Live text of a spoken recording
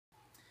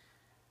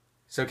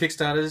So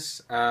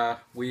Kickstarters,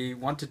 we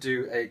want to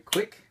do a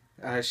quick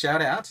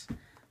shout out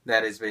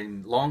that has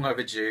been long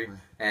overdue,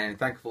 and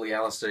thankfully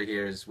Alistair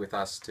here is with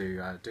us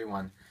to do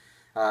one.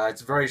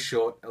 It's a very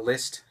short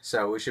list,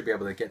 so we should be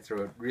able to get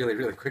through it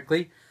really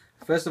quickly.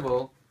 First of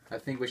all, I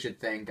think we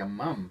should thank a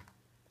mum.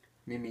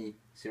 Mimi,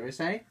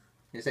 seriously?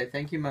 You say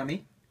thank you,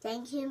 Mummy.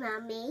 Thank you,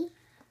 Mummy.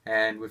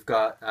 And we've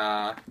got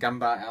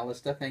Gamba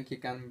Alistair. Thank you,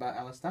 Gamba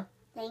Alistair.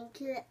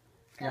 Thank you.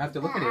 You have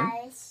to look at him.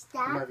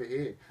 Come over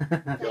here.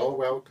 You're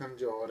welcome,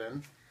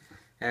 Jordan.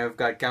 And we've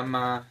got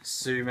Gamma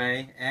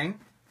Sume Ang.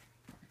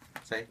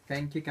 Say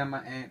thank you,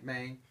 Gamma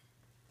May.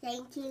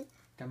 Thank you,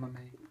 Gamma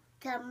May.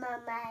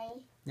 Gamma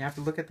May. You have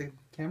to look at the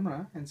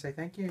camera and say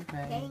thank you,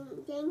 May.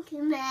 Thank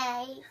you,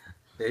 May.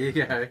 There you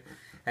go.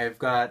 And we've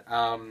got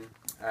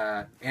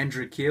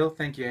Andrew Keel.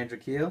 Thank you, Andrew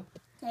Keel.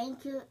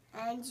 Thank you,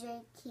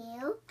 Andrew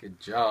Keel. Good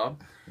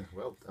job.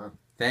 Well done.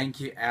 Thank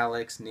you,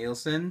 Alex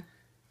Nielsen.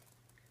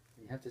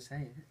 You have to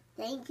say it.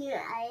 Thank you,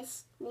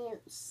 Alex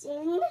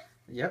Nielsen.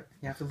 Yep,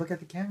 you have to look at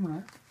the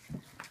camera.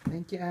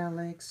 Thank you,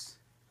 Alex.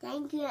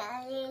 Thank you,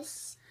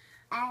 Alex.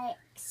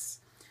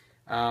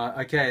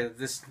 Okay,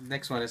 this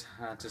next one is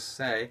hard to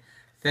say.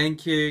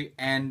 Thank you,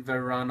 Anne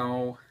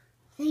Verano.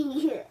 Thank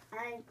you,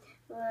 Anne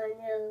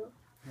Verano.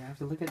 You have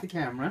to look at the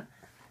camera.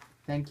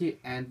 Thank you,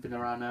 Anne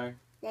Verano.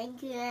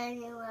 Thank you, Anne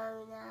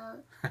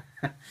Verano.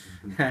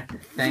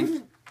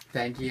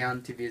 Thank you,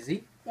 Auntie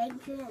Vizzy.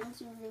 Thank you,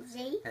 Auntie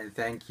Vizzy. And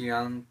thank you,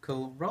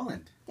 Uncle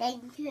Roland.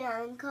 Thank you,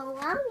 Uncle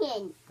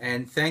Roland.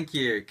 And thank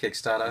you,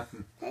 Kickstarter.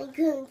 Thank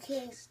you,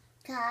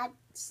 Kickstarter.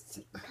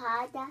 You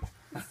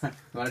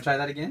want to try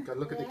that again? Go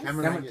look at the Yes.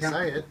 camera when you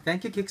say it.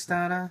 Thank you,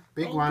 Kickstarter.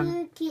 Big Thank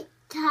one. you,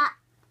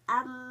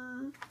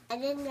 Kickstarter. I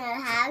didn't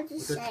know how to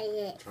say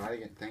it. Try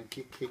again. Thank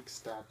you,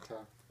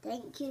 Kickstarter.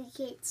 Thank you,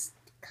 Kickstarter.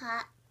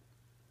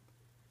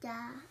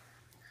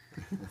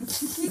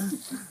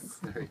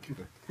 Very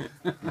good.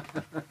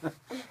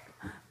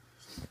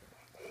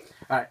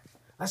 Alright,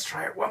 let's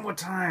try it one more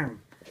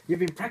time. You've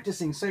been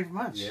practicing so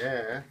much.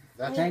 Yeah,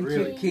 that's Thank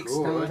really you, good.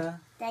 Kickstarter.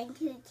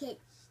 Thank you,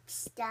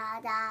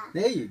 Kickstarter.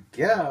 There you Oh,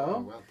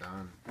 go. well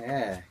done.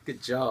 Yeah,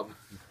 good job.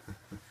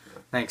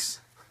 Thanks.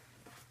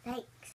 Thank